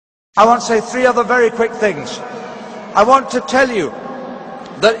I want to say three other very quick things. I want to tell you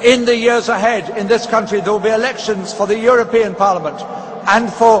that in the years ahead in this country there will be elections for the European Parliament and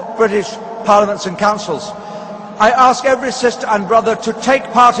for British Parliaments and Councils. I ask every sister and brother to take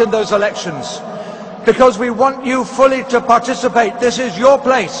part in those elections because we want you fully to participate. This is your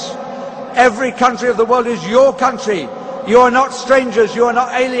place. Every country of the world is your country. You are not strangers, you are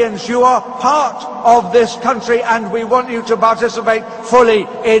not aliens, you are part of this country, and we want you to participate fully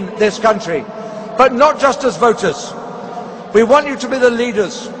in this country. But not just as voters. We want you to be the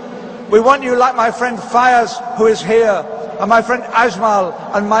leaders. We want you, like my friend Fayez, who is here, and my friend Ajmal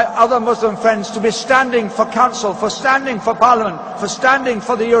and my other Muslim friends, to be standing for Council, for standing for Parliament, for standing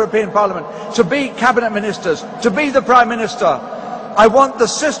for the European Parliament, to be Cabinet Ministers, to be the Prime Minister. I want the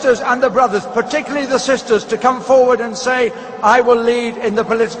sisters and the brothers, particularly the sisters, to come forward and say, I will lead in the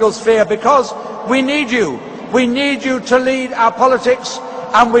political sphere, because we need you. We need you to lead our politics,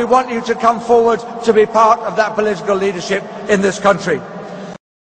 and we want you to come forward to be part of that political leadership in this country.